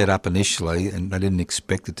set up initially, and they didn't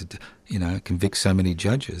expect it to, convict so many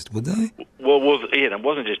judges, would they? Well, it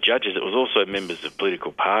wasn't just judges. It was also members of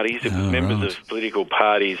political parties. It was members of political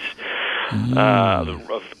parties,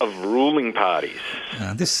 of ruling parties.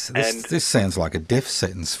 This sounds like a death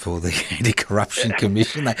sentence for the Anti-Corruption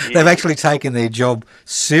Commission. They've actually taken their job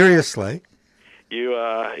seriously.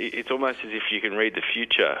 It's almost as if you can read the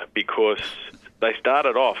future, because they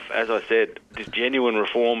started off, as I said, this genuine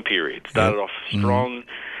reform period. Started off strong,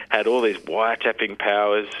 had all these wiretapping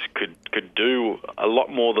powers, could do a lot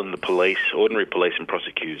more than the police, ordinary police and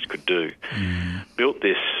prosecutors could do. Built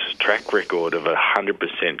this track record of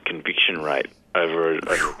 100% conviction rate over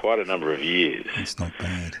quite a number of years. It's not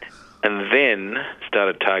bad. And then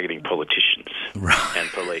started targeting politicians and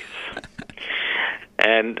police.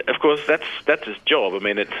 And, of course, that's his job. I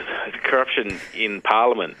mean, it's corruption in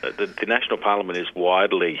Parliament. The National Parliament is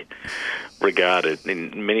widely regarded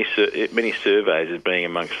in many surveys as being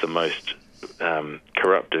amongst the most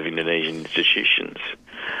corrupt of Indonesian institutions.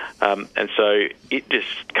 And so it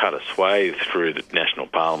just cut a swathe through the National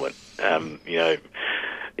Parliament.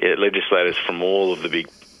 Legislators from all of the big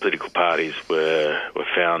political parties were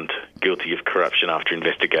found guilty of corruption after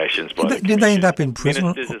investigations by Did they end up in prison?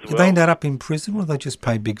 Well. Did they end up in prison, or they just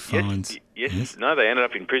pay big fines? Yes. No, they ended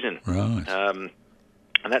up in prison. Right.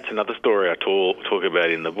 And that's another story I talk about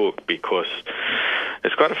in the book, because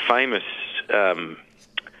it's quite a famous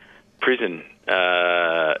prison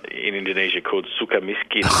in Indonesia called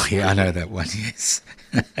Sukamiskin. Oh, yeah, I know that one, yes.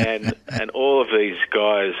 and all of these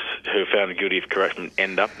guys who are found guilty of corruption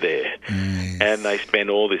end up there. Yes. And they spend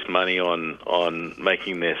all this money on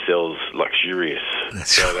making their cells luxurious.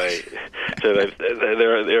 That's right.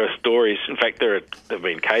 There are stories. In fact, there have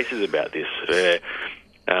been cases about this where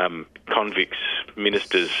convicts,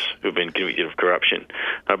 ministers who've been convicted of corruption,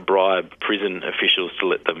 bribe prison officials to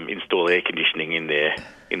let them install air conditioning in their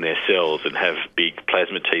cells and have big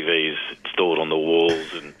plasma TVs installed on the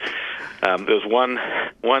walls. And there was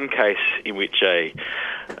one case in which the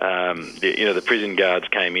prison guards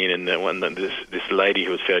came in, and this lady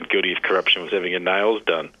who was found guilty of corruption was having her nails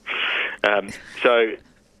done. So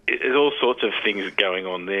there's all sorts of things going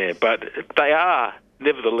on there, but they are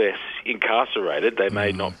nevertheless incarcerated. They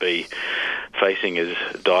may not be facing as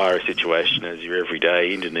dire a situation as your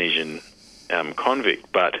everyday Indonesian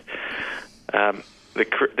convict, but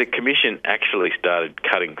the commission actually started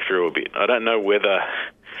cutting through a bit. I don't know whether...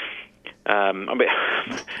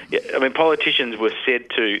 politicians were said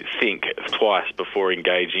to think twice before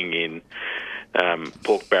engaging in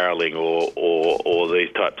pork barrelling or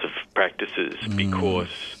these types of practices, because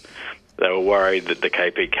they were worried that the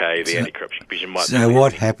KPK, the Anti-Corruption Commission, might... So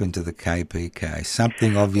what happened to the KPK?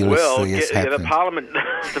 Something obviously has happened. The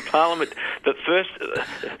Parliament, the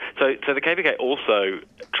KPK also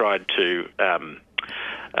tried to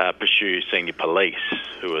pursue senior police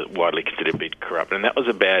who were widely considered to be corrupt, and that was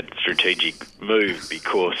a bad strategic move,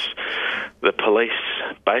 because the police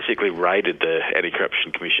basically raided the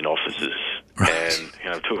Anti-Corruption Commission offices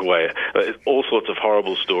and took away all sorts of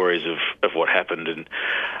horrible stories of what happened, and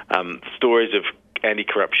stories of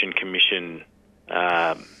Anti-Corruption Commission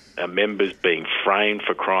members being framed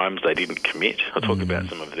for crimes they didn't commit. I talk about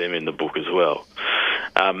some of them in the book as well.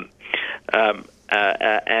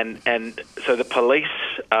 And so the police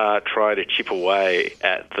try to chip away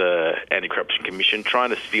at the Anti-Corruption Commission, trying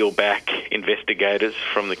to steal back investigators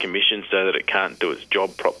from the commission so that it can't do its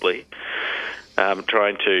job properly,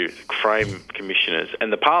 trying to frame commissioners,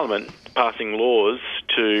 and the Parliament passing laws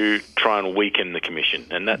to try and weaken the commission,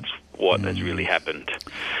 and that's what has really happened.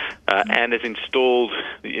 and has installed,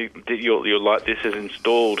 you'll like this, has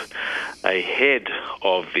installed a head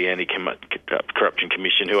of the Anti-Corruption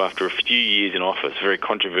Commission who, after a few years in office, a very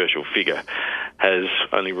controversial figure, has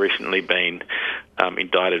only recently been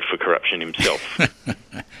indicted for corruption himself.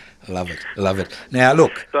 Love it. Now,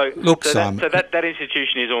 look, Simon. So that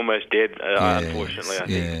institution is almost dead, unfortunately, I think.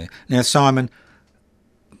 Yeah. Now, Simon,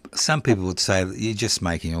 some people would say that you're just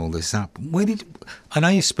making all this up. I know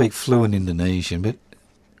you speak fluent Indonesian, but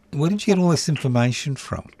where did you get all this information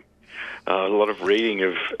from? A lot of reading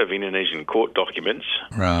of Indonesian court documents.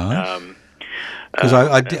 Right. Because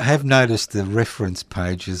I have noticed the reference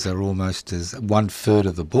pages are almost as 1/3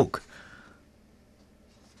 of the book.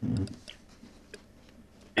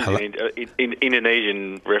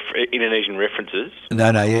 Indonesian references.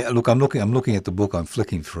 No, yeah. Look, I'm looking at the book. I'm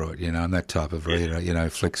flicking through it. I'm that type of reader.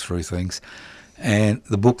 Flicks through things, and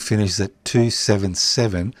the book finishes at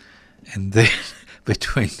 277, and then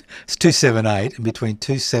it's 278, and between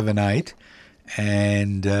 278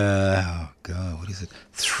 and what is it?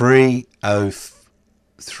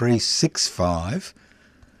 30365.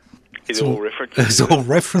 It's all references. It's all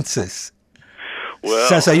references.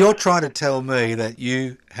 Well, so you're trying to tell me that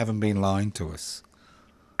you haven't been lying to us?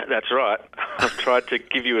 That's right. I've tried to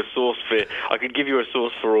give you a source I could give you a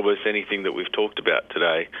source for almost anything that we've talked about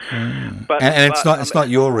today. But it's not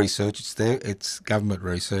your research. It's government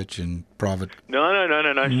research and private.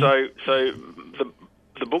 No. So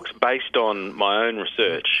the book's based on my own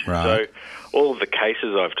research. Right. So all of the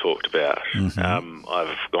cases I've talked about,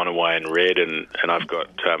 I've gone away and read, and I've got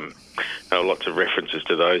lots of references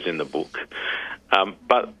to those in the book.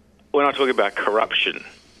 But when I talk about corruption,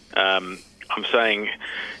 I'm saying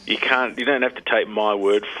you don't have to take my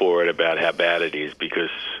word for it about how bad it is,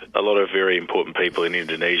 because a lot of very important people in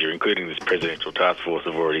Indonesia, including this presidential task force,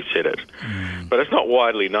 have already said it. But it's not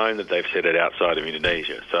widely known that they've said it outside of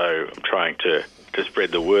Indonesia, so I'm trying to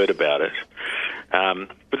spread the word about it.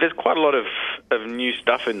 But there's quite a lot of new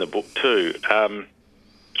stuff in the book too,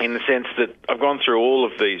 in the sense that I've gone through all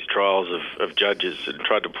of these trials of judges and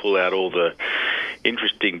tried to pull out all the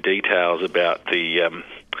interesting details about the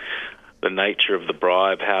nature of the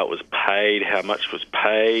bribe, how it was paid, how much was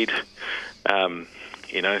paid. Some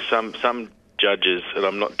judges, and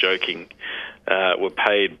I'm not joking, were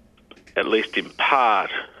paid at least in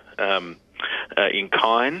part in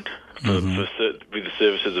kind with the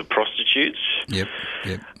services of prostitutes. Yep.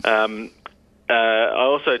 I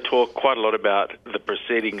also talk quite a lot about the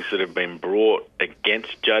proceedings that have been brought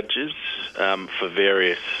against judges for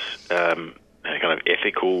various kind of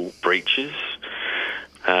ethical breaches,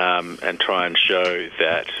 and try and show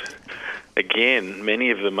that, again, many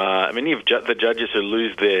of the judges who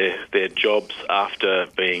lose their jobs after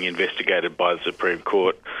being investigated by the Supreme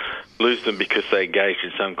Court lose them because they engaged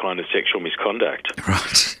in some kind of sexual misconduct,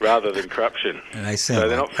 right, rather than corruption. And they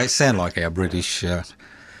sound like our British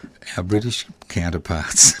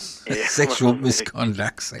counterparts. Yeah, Sexual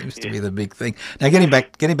misconduct seems to be the big thing. Now, getting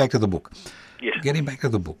back to the book. Yes. Getting back to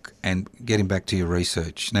the book and getting back to your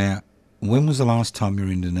research. Now, when was the last time you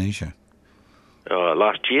were in Indonesia?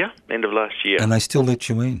 Last year, end of last year. And they still let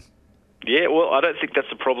you in? Yeah, well, I don't think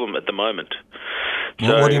that's a problem at the moment.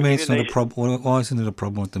 What do you mean it's not a problem? Why isn't it a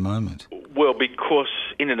problem at the moment? Well, because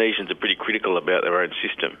Indonesians are pretty critical about their own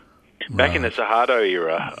system. Back in the Suharto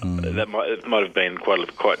era, that might have been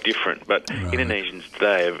quite different. But Indonesians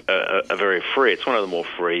today are very free. It's one of the more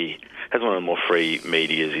free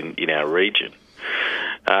medias in our region.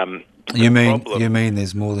 You mean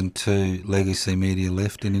there's more than 2 legacy media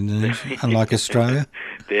left in Indonesia, unlike Australia?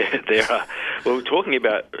 There are. Well, we're talking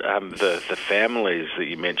about the families that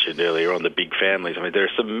you mentioned earlier on, the big families. I mean, there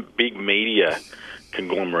are some big media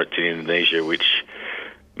conglomerates in Indonesia which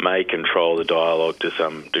may control the dialogue to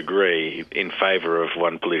some degree in favour of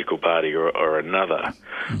one political party or another.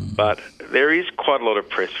 But there is quite a lot of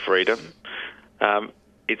press freedom.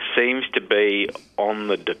 It seems to be on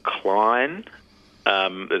the decline.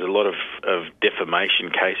 There's a lot of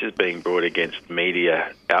defamation cases being brought against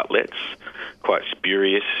media outlets, quite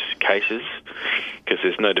spurious cases, because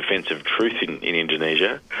there's no defence of truth in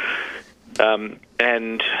Indonesia.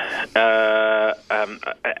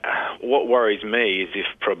 What worries me is if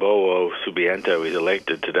Prabowo Subianto is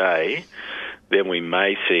elected today, then we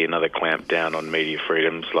may see another clampdown on media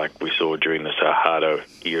freedoms like we saw during the Suharto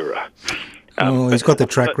era. He's got the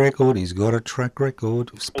track record. He's got a track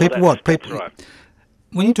record. That's right.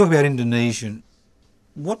 When you talk about Indonesian,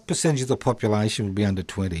 what percentage of the population would be under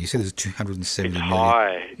 20? You said there's 270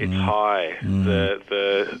 million. It's high.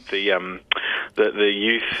 The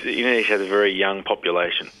youth. Indonesia has a very young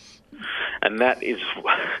population, and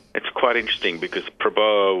it's quite interesting because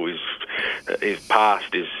Prabowo his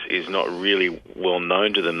past is not really well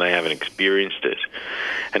known to them. They haven't experienced it,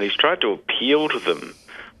 and he's tried to appeal to them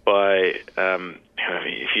by.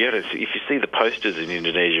 If you see the posters in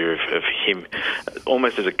Indonesia of him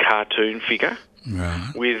almost as a cartoon figure,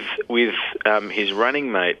 right, with his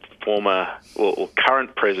running mate, former or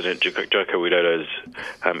current President Joko Widodo's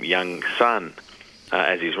young son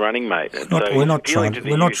as his running mate. We're not trying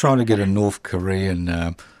to get a North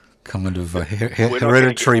Korean kind of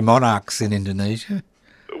hereditary monarchs in Indonesia.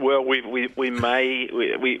 Well,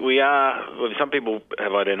 we are. Some people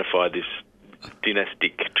have identified this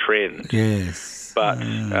dynastic trend. Yes. But,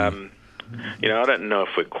 I don't know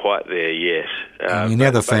if we're quite there yet. The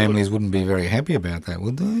other families wouldn't be very happy about that,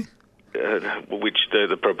 would they? Which,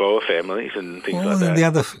 the Prabowo families and things like that? The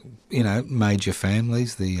other, major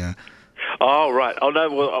families, the... Oh, right. Oh, no,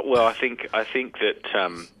 well, I think that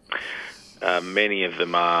many of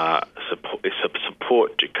them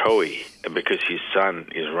support Jokowi because his son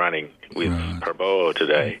is running with Prabowo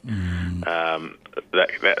today.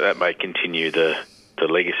 That may continue the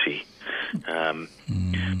legacy.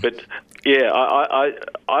 But yeah,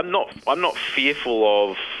 I'm not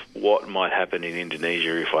fearful of what might happen in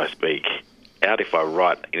Indonesia if I speak out, if I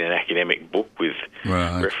write in an academic book with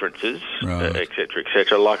references,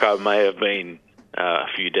 etc., like I may have been a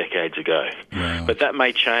few decades ago. Right. But that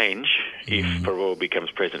may change if Prabowo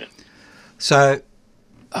becomes president. So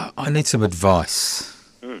I need some advice.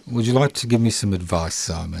 Would you like to give me some advice,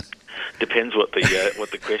 Simon? Depends what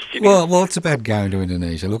the question is. Well, it's about going to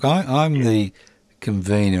Indonesia. Look, I'm the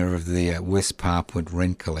convener of the West Papuan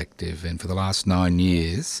Rent Collective, and for the last 9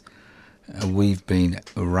 years, we've been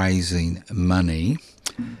raising money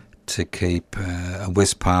to keep a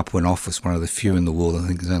West Papuan office, one of the few in the world, I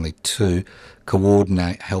think there's only two,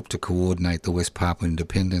 help to coordinate the West Papua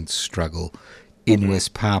independence struggle in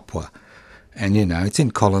West Papua. And, it's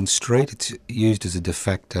in Collins Street. It's used as a de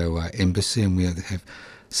facto embassy, and we have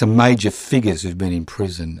some major figures who've been in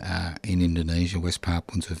prison in Indonesia, West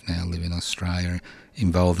Papuans who now live in Australia,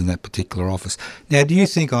 involved in that particular office. Now, do you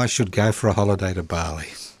think I should go for a holiday to Bali?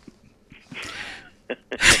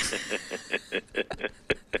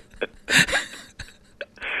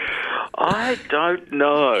 I don't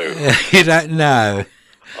know. You don't know?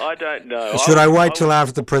 I don't know. Should I wait till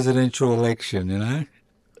after the presidential election,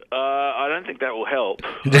 I don't think that will help.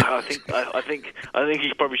 I think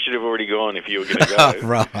you probably should have already gone if you were going to go. Oh,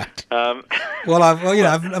 right.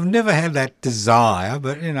 I've never had that desire,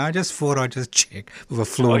 but I just thought I'd just check with a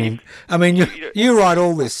fluent. You write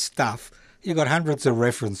all this stuff. You got hundreds of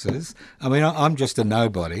references. I'm just a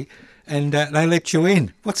nobody, and they let you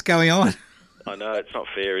in. What's going on? I know, it's not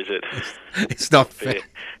fair, is it? It's not fair.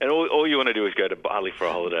 And all you want to do is go to Bali for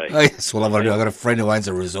a holiday. Oh, yes, well, I want to do. I've got a friend who owns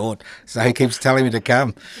a resort, so he keeps telling me to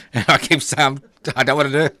come. And I keep saying, I don't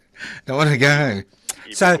want to do. Don't want to go.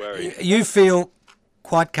 So you feel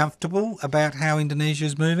quite comfortable about how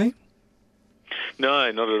Indonesia's moving?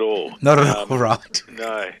 No, not at all. Not at all, right?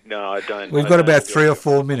 No, I don't. We've got about 3 or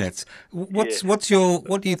 4 minutes. What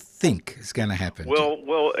do you think is going to happen?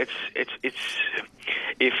 Well, it's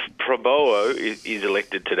if Prabowo is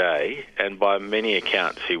elected today, and by many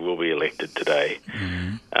accounts he will be elected today,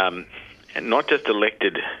 and not just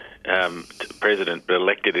elected president, but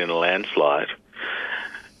elected in a landslide,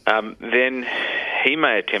 then he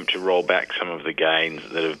may attempt to roll back some of the gains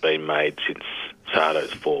that have been made since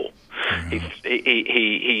Suharto's fall.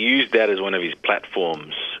 He used that as one of his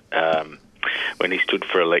platforms when he stood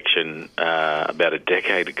for election about a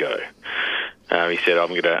decade ago. He said, I'm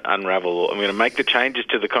going to make the changes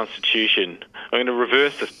to the Constitution. I'm going to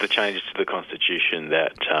reverse the changes to the Constitution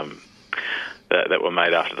that were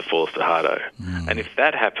made after the fall of Suharto. And if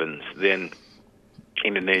that happens, then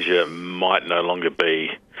Indonesia might no longer be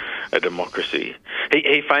a democracy.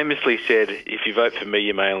 He famously said, if you vote for me,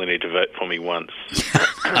 you may only need to vote for me once.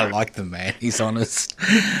 I like the man. He's honest.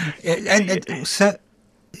 So,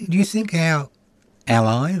 do you think our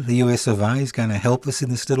ally, the US of A, is going to help us in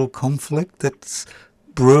this little conflict that's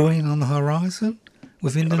brewing on the horizon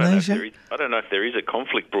with Indonesia? I don't know if there is a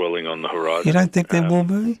conflict brewing on the horizon. You don't think there will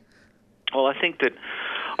be? Well, I think that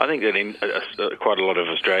quite a lot of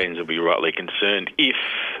Australians will be rightly concerned if,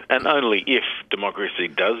 and only if, democracy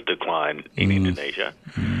does decline in Indonesia.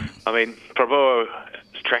 Prabowo's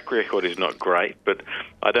track record is not great, but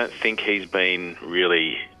I don't think he's been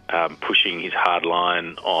really pushing his hard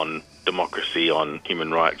line on democracy, on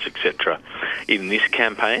human rights, etc., in this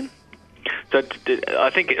campaign. So I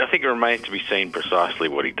think it remains to be seen precisely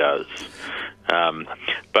what he does.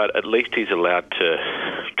 But at least he's allowed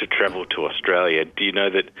to travel to Australia. Do you know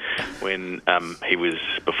that when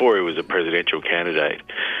before he was a presidential candidate,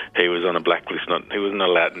 he was on a blacklist? He wasn't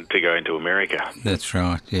allowed to go into America. That's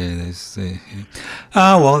right. Yeah,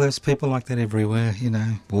 Oh well, there's people like that everywhere.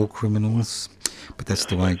 War criminals. But that's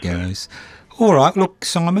the way it goes. All right, look,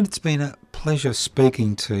 Simon, it's been a pleasure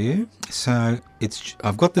speaking to you. So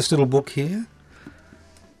I've got this little book here.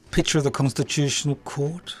 Picture of the Constitutional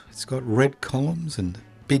Court. It's got red columns and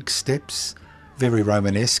big steps. Very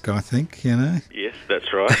Romanesque, I think, Yes,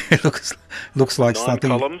 that's right. It looks like 9 something...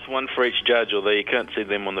 columns, one for each judge, although you can't see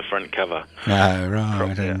them on the front cover. Oh,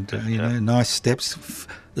 right, and, nice steps.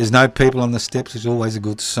 There's no people on the steps, which is always a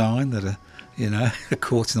good sign that, the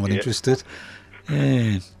court's not interested.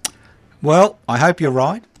 Yeah. Well, I hope you're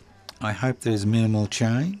right. I hope there's minimal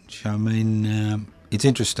change. I mean, it's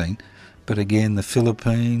interesting. But again, the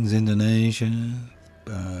Philippines, Indonesia,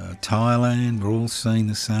 Thailand, we're all seeing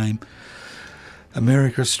the same.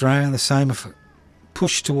 America, Australia, the same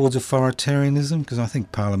push towards authoritarianism, because I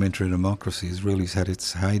think parliamentary democracy has really had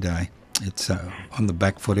its heyday. It's on the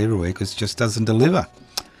back foot everywhere because it just doesn't deliver.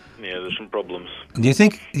 Yeah, there's some problems. Do you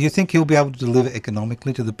think he'll be able to deliver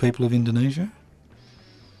economically to the people of Indonesia?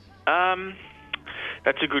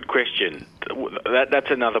 That's a good question. That's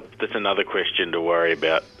another question to worry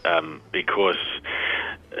about because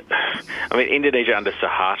Indonesia under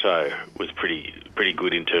Suharto was pretty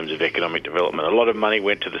good in terms of economic development. A lot of money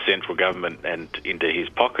went to the central government and into his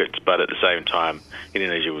pockets, but at the same time,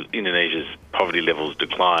 Indonesia's poverty levels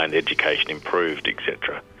declined, education improved,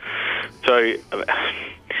 etc. So,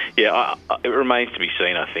 it remains to be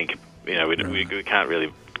seen. I think we can't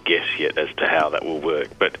really guess yet as to how that will work,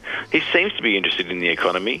 but he seems to be interested in the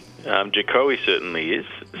economy. Jokowi certainly is.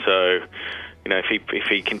 So, if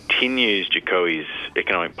he continues Jokowi's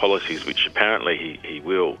economic policies, which apparently he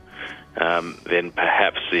will, then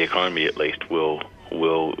perhaps the economy at least will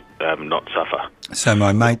not suffer. So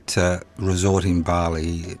my mate resort in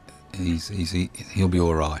Bali, he'll be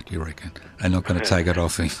all right, you reckon? They're not going to take it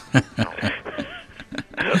off him.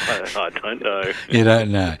 I don't know. You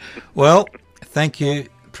don't know. Well, thank you,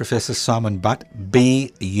 Professor Simon Butt,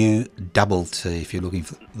 B-U-T-T, if you're looking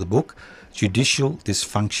for the book, Judicial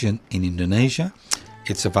Dysfunction in Indonesia.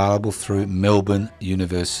 It's available through Melbourne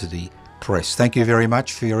University Press. Thank you very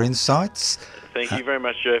much for your insights. Thank you very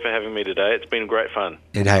much, Joe, for having me today. It's been great fun.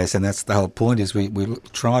 It has, and that's the whole point, is we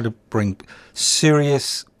try to bring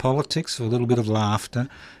serious politics with a little bit of laughter,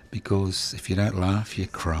 because if you don't laugh, you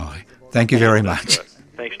cry. Thank you very much. Right.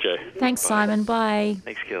 Thanks, Joe. Thanks, Bye. Simon. Bye.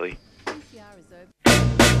 Thanks, Kelly.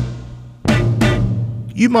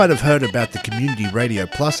 You might have heard about the Community Radio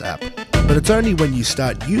Plus app, but it's only when you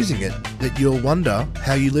start using it that you'll wonder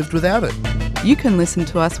how you lived without it. You can listen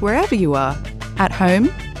to us wherever you are, at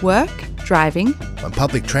home, work, driving, on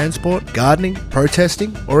public transport, gardening,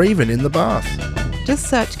 protesting, or even in the bath. Just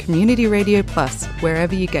search Community Radio Plus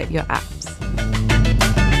wherever you get your apps.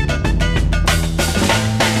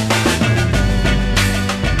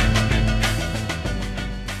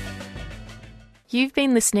 You've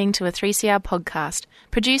been listening to a 3CR podcast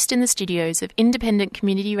produced in the studios of independent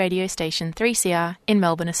community radio station 3CR in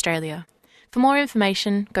Melbourne, Australia. For more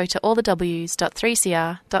information, go to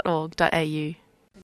allthews.3cr.org.au.